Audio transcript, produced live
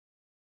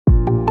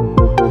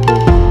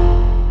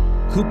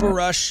Cooper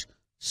Rush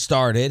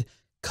started.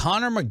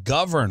 Connor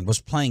McGovern was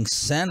playing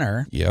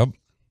center. Yep.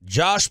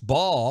 Josh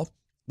Ball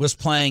was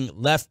playing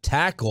left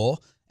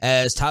tackle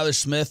as Tyler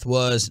Smith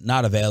was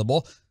not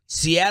available.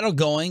 Seattle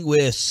going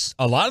with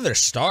a lot of their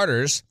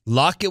starters.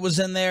 Lockett was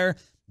in there.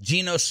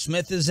 Geno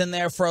Smith is in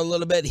there for a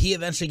little bit. He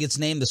eventually gets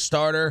named the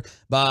starter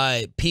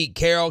by Pete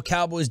Carroll.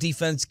 Cowboys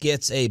defense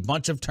gets a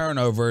bunch of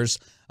turnovers,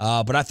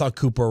 but I thought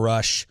Cooper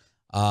Rush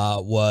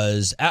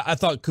I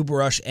thought Cooper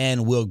Rush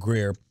and Will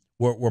Grier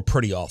were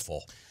pretty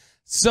awful.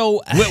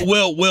 So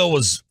Will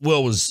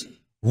was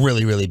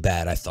really, really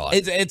bad, I thought.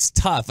 It's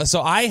tough.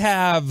 So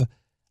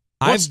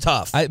What's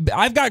tough?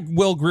 I've got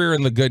Will Grier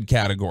in the good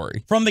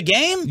category. From the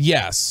game?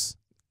 Yes.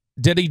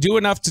 Did he do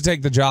enough to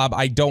take the job?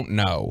 I don't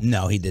know.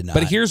 No, he did not.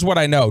 But here's what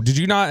I know. Did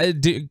you not?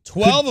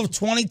 12 of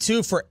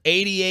 22 for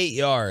 88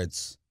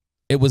 yards.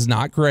 It was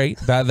not great.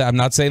 I'm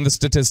not saying the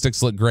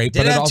statistics look great, Did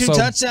but it have also 2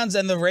 touchdowns,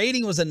 and the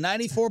rating was a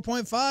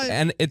 94.5.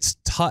 And it's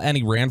tough. And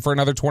he ran for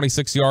another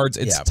 26 yards.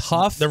 It's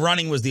tough. The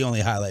running was the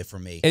only highlight for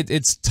me.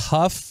 It's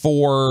tough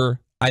for,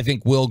 I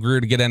think, Will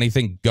Grier to get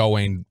anything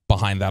going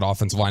behind that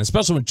offensive line,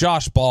 especially when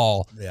Josh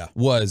Ball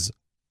was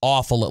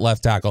awful at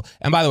left tackle.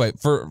 And by the way,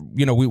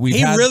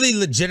 he really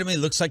legitimately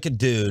looks like a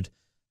dude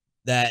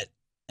that,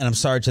 and I'm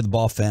sorry to the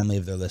Ball family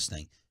if they're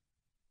listening,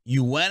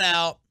 you went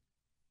out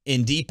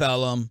in Deep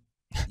Ellum,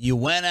 you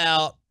went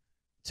out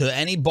to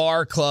any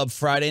bar club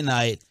Friday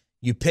night,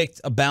 you picked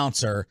a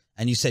bouncer,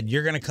 and you said,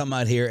 you're going to come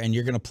out here and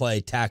you're going to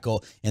play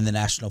tackle in the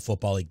National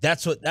Football League.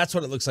 That's what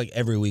it looks like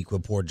every week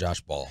with poor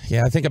Josh Ball.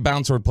 Yeah, I think a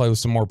bouncer would play with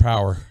some more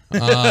power.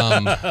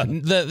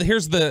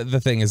 Here's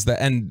the thing is that,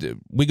 and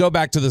we go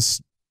back to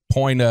this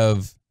point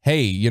of,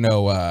 hey,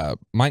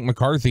 Mike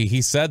McCarthy,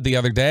 he said the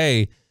other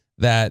day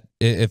that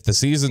if the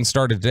season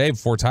started today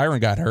before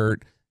Tyron got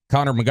hurt,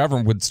 Connor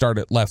McGovern would start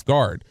at left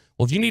guard.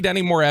 Well, if you need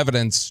any more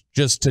evidence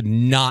just to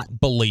not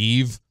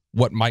believe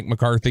what Mike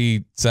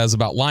McCarthy says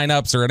about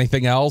lineups or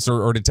anything else,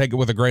 or to take it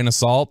with a grain of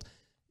salt,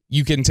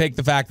 you can take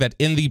the fact that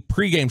in the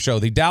pregame show,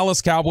 the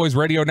Dallas Cowboys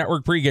Radio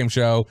Network pregame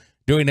show,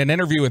 doing an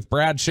interview with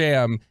Brad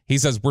Sham, he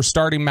says, we're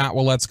starting Matt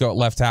Willetsko at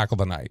left tackle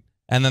tonight.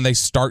 And then they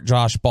start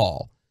Josh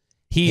Ball.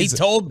 He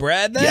told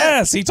Brad that?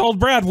 Yes, he told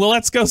Brad, well,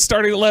 let's go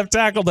starting at left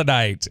tackle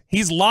tonight.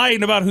 He's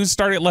lying about who's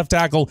starting at left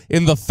tackle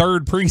in the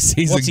third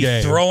preseason game. What's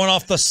he throwing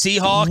off the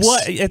Seahawks?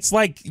 What? It's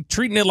like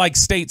treating it like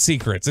state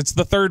secrets. It's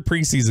the third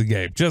preseason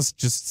game. Just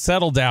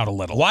settle down a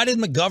little. Why did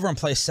McGovern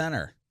play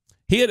center?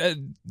 He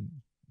had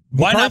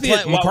McCarthy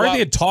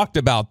had talked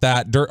about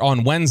that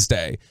on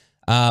Wednesday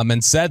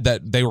and said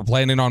that they were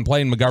planning on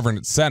playing McGovern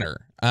at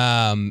center.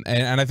 And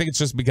I think it's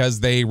just because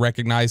they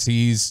recognize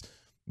he's,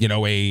 the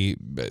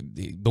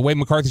way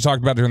McCarthy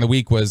talked about it during the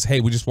week was,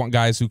 hey, we just want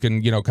guys who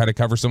can, kind of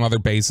cover some other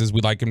bases.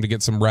 We'd like him to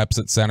get some reps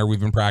at center. We've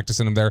been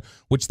practicing him there,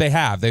 which they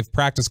have. They've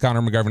practiced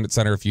Connor McGovern at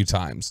center a few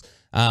times.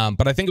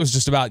 But I think it was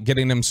just about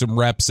getting him some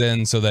reps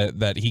in so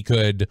that he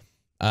could,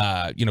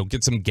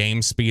 get some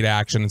game speed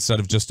action instead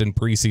of just in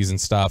preseason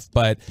stuff.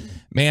 But,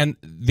 man,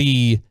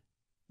 the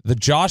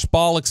Josh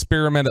Ball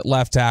experiment at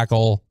left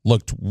tackle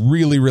looked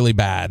really, really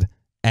bad.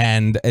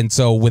 And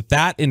so with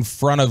that in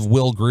front of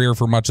Will Grier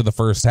for much of the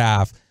first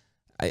half,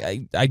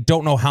 I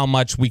don't know how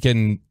much we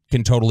can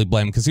totally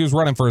blame him because he was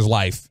running for his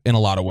life in a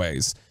lot of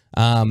ways.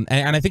 And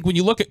I think when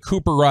you look at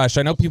Cooper Rush,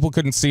 I know people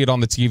couldn't see it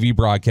on the TV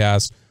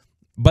broadcast,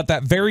 but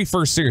that very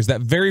first series,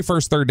 that very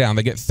first third down,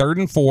 they get 3rd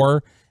and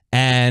 4,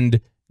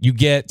 and you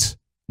get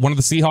one of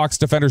the Seahawks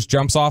defenders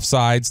jumps off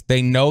sides.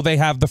 They know they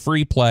have the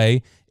free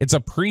play. It's a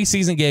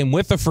preseason game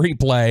with the free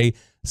play.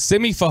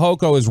 Simi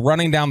Fehoko is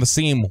running down the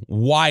seam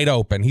wide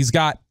open. He's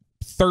got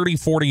 30,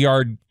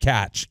 40-yard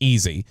catch,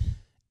 easy.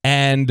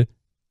 And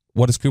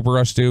what does Cooper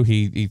Rush do?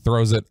 He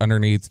throws it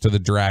underneath to the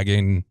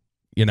dragging,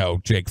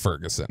 Jake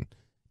Ferguson.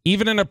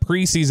 Even in a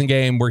preseason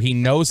game where he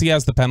knows he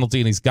has the penalty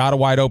and he's got a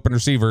wide open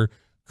receiver,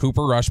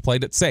 Cooper Rush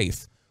played it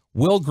safe.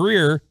 Will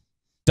Grier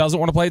doesn't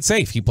want to play it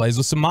safe. He plays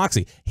with some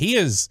moxie. He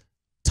is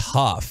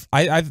tough.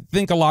 I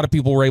think a lot of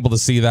people were able to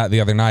see that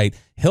the other night.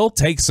 He'll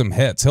take some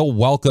hits. He'll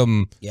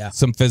welcome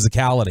some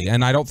physicality.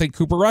 And I don't think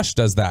Cooper Rush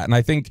does that. And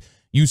I think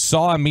you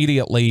saw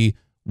immediately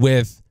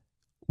with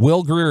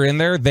Will Grier in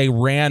there, they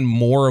ran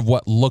more of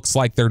what looks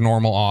like their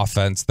normal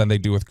offense than they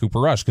do with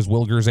Cooper Rush because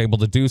Will Grier is able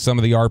to do some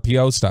of the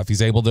RPO stuff.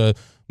 He's able to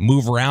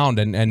move around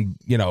and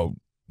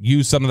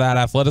use some of that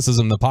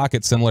athleticism in the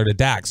pocket similar to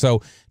Dak.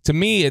 So to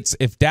me, it's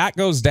if Dak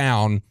goes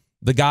down,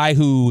 the guy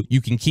who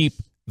you can keep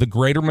the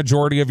greater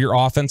majority of your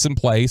offense in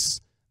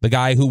place, the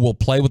guy who will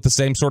play with the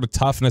same sort of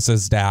toughness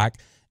as Dak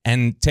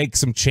and take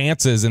some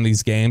chances in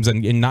these games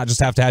and not just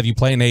have to have you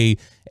playing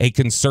a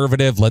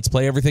conservative, let's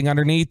play everything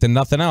underneath and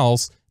nothing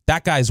else.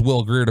 That guy's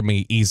Will Grier to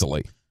me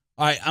easily.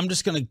 All right, I'm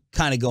just going to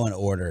kind of go in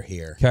order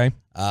here. Okay.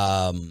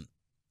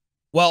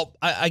 Well,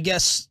 I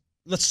guess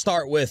let's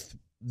start with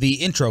the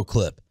intro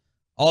clip.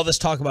 All this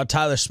talk about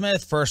Tyler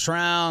Smith, first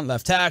round,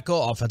 left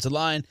tackle, offensive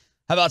line.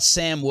 How about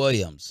Sam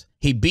Williams?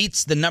 He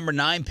beats the number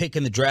 9 pick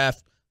in the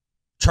draft,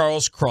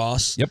 Charles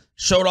Cross. Yep.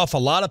 Showed off a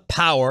lot of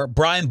power.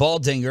 Brian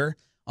Baldinger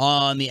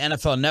on the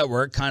NFL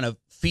Network kind of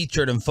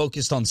featured and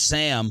focused on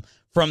Sam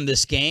from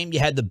this game. You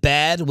had the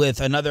bad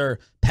with another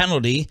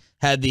penalty,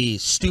 had the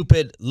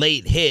stupid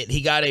late hit.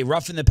 He got a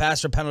roughing the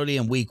passer penalty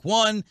in week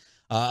 1,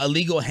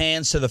 illegal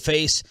hands to the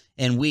face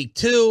in week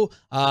 2,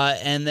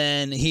 and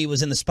then he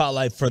was in the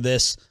spotlight for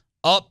this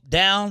up,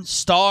 down,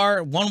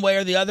 star, one way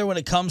or the other when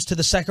it comes to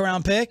the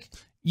second-round pick.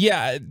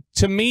 Yeah,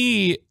 to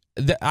me,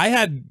 I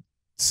had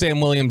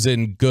Sam Williams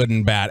in good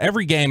and bad.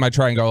 Every game I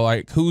try and go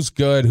like, who's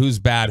good, who's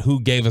bad,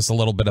 who gave us a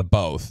little bit of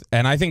both.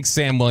 And I think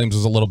Sam Williams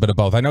was a little bit of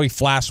both. I know he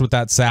flashed with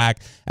that sack,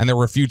 and there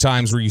were a few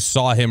times where you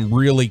saw him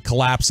really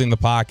collapsing the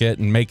pocket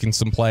and making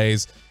some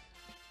plays.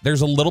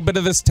 There's a little bit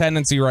of this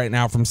tendency right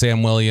now from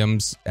Sam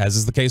Williams, as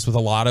is the case with a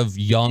lot of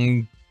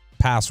young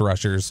pass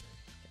rushers.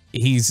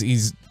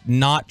 He's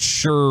not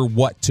sure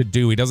what to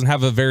do. He doesn't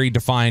have a very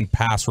defined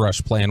pass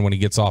rush plan when he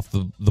gets off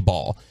the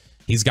ball.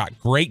 He's got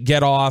great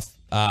get off.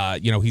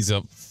 He's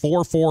a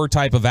 4-4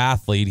 type of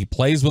athlete. He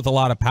plays with a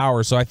lot of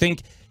power. So I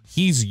think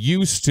he's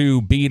used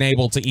to being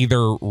able to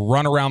either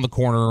run around the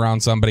corner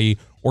around somebody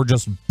or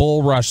just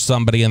bull rush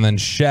somebody and then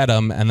shed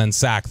them and then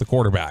sack the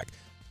quarterback.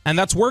 And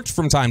that's worked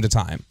from time to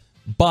time.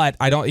 But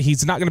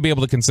he's not going to be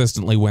able to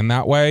consistently win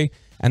that way.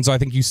 And so I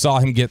think you saw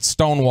him get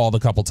stonewalled a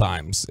couple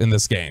times in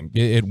this game.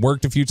 It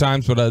worked a few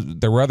times,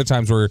 but there were other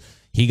times where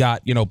he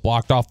got,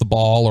 blocked off the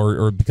ball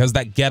or because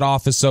that get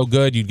off is so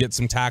good, you'd get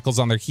some tackles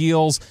on their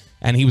heels,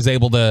 and he was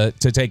able to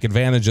take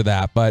advantage of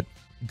that. But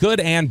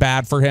good and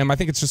bad for him. I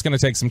think it's just going to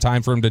take some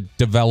time for him to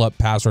develop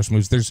pass rush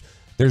moves.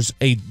 There's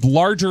a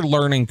larger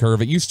learning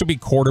curve. It used to be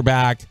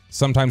quarterback,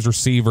 sometimes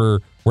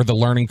receiver, where the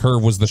learning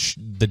curve was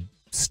the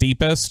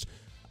steepest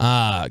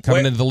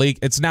coming into the league.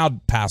 It's now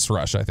pass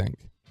rush, I think.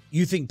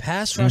 You think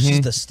pass rush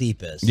is the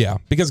steepest? Yeah,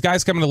 because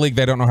guys come in the league,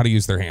 they don't know how to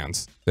use their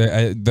hands,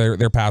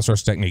 their pass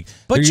rush technique.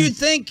 But you'd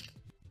think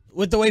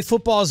with the way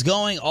football is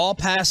going, all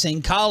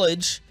passing,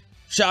 college,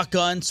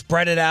 shotgun,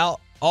 spread it out,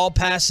 all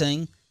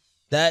passing,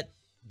 that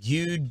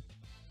you'd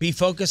be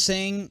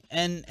focusing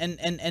and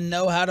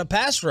know how to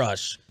pass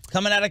rush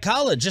coming out of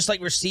college. Just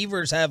like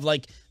receivers have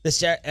like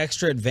this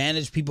extra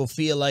advantage. People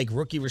feel like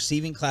rookie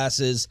receiving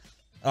classes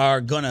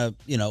are gonna,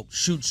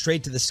 shoot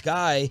straight to the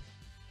sky.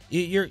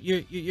 You're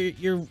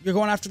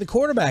going after the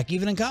quarterback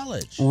even in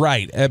college.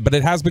 Right, but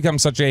it has become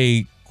such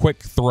a quick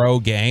throw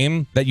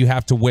game that you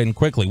have to win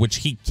quickly, which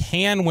he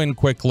can win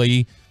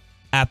quickly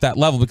at that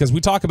level, because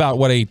we talk about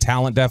what a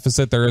talent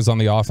deficit there is on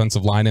the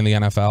offensive line in the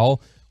NFL.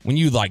 When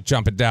you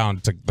jump it down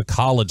to the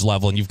college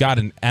level and you've got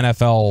an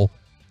NFL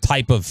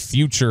type of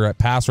future at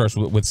pass rush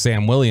with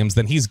Sam Williams,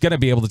 then he's going to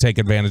be able to take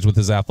advantage with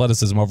his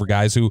athleticism over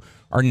guys who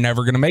are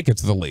never going to make it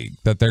to the league,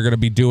 that they're going to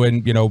be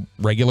doing,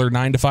 regular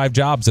 9-to-5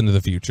 jobs into the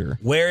future.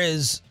 Where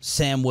is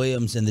Sam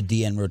Williams in the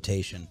DN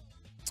rotation?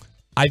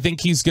 I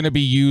think he's going to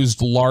be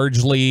used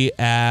largely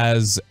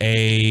as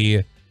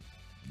a,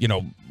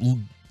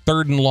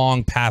 third and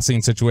long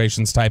passing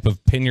situations type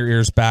of pin your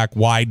ears back,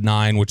 wide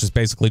 9, which is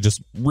basically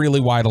just really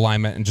wide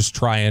alignment and just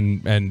try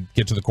and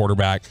get to the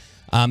quarterback.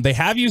 They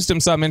have used him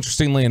some,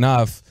 interestingly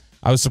enough.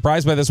 I was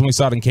surprised by this when we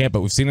saw it in camp,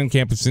 but we've seen it in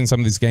camp. We've seen some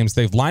of these games.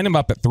 They've lined him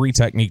up at 3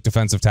 technique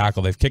defensive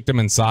tackle. They've kicked him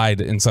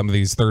inside in some of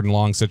these third and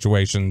long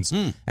situations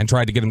and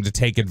tried to get him to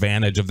take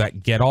advantage of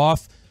that get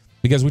off.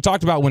 Because we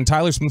talked about when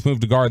Tyler Smith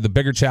moved to guard, the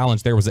bigger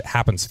challenge there was it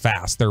happens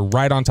fast. They're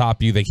right on top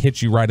of you. They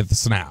hit you right at the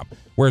snap.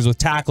 Whereas with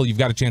tackle, you've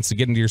got a chance to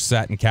get into your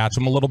set and catch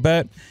them a little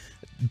bit.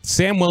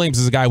 Sam Williams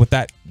is a guy with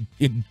that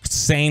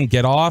insane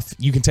get off.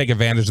 You can take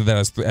advantage of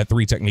that at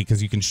 3 technique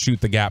because you can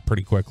shoot the gap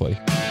pretty quickly.